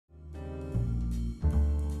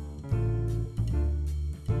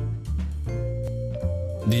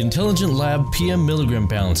The Intelligent Lab PM Milligram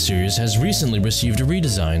Balance series has recently received a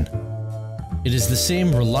redesign. It is the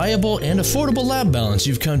same reliable and affordable lab balance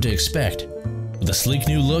you've come to expect, with a sleek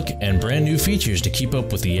new look and brand new features to keep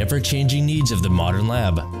up with the ever-changing needs of the modern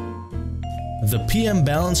lab. The PM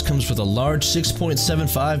Balance comes with a large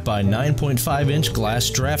 6.75 by 9.5 inch glass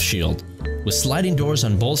draft shield, with sliding doors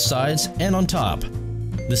on both sides and on top.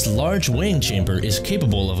 This large weighing chamber is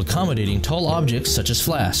capable of accommodating tall objects such as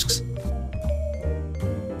flasks.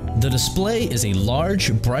 The display is a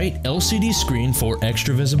large, bright LCD screen for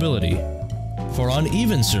extra visibility. For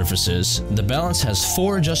uneven surfaces, the balance has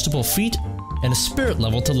 4 adjustable feet and a spirit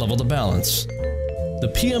level to level the balance.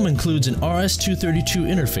 The PM includes an RS-232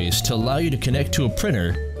 interface to allow you to connect to a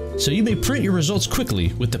printer, so you may print your results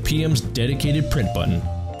quickly with the PM's dedicated print button.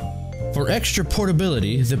 For extra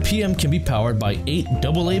portability, the PM can be powered by 8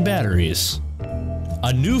 AA batteries.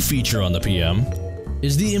 A new feature on the PM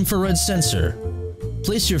is the infrared sensor.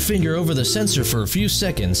 Place your finger over the sensor for a few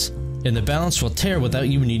seconds, and the balance will tear without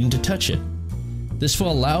you needing to touch it. This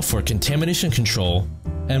will allow for contamination control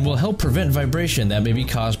and will help prevent vibration that may be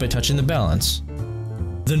caused by touching the balance.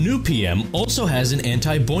 The new PM also has an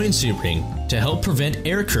anti-buoyancy ring to help prevent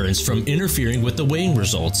air currents from interfering with the weighing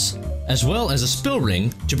results, as well as a spill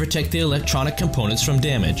ring to protect the electronic components from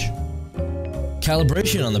damage.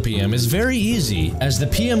 Calibration on the PM is very easy, as the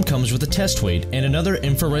PM comes with a test weight and another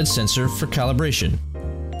infrared sensor for calibration.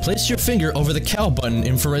 Place your finger over the cal button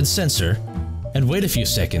infrared sensor and wait a few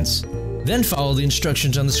seconds, then follow the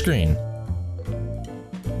instructions on the screen.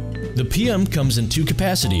 The PM comes in 2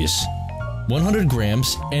 capacities, 100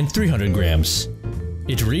 grams and 300 grams.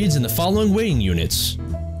 It reads in the following weighing units: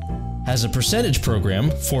 has a percentage program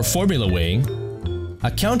for formula weighing, a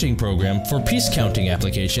counting program for piece counting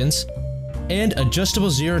applications, and adjustable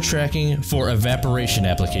zero tracking for evaporation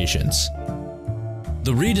applications.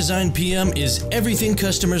 The redesigned PM is everything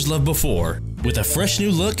customers loved before, with a fresh new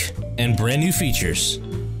look and brand new features.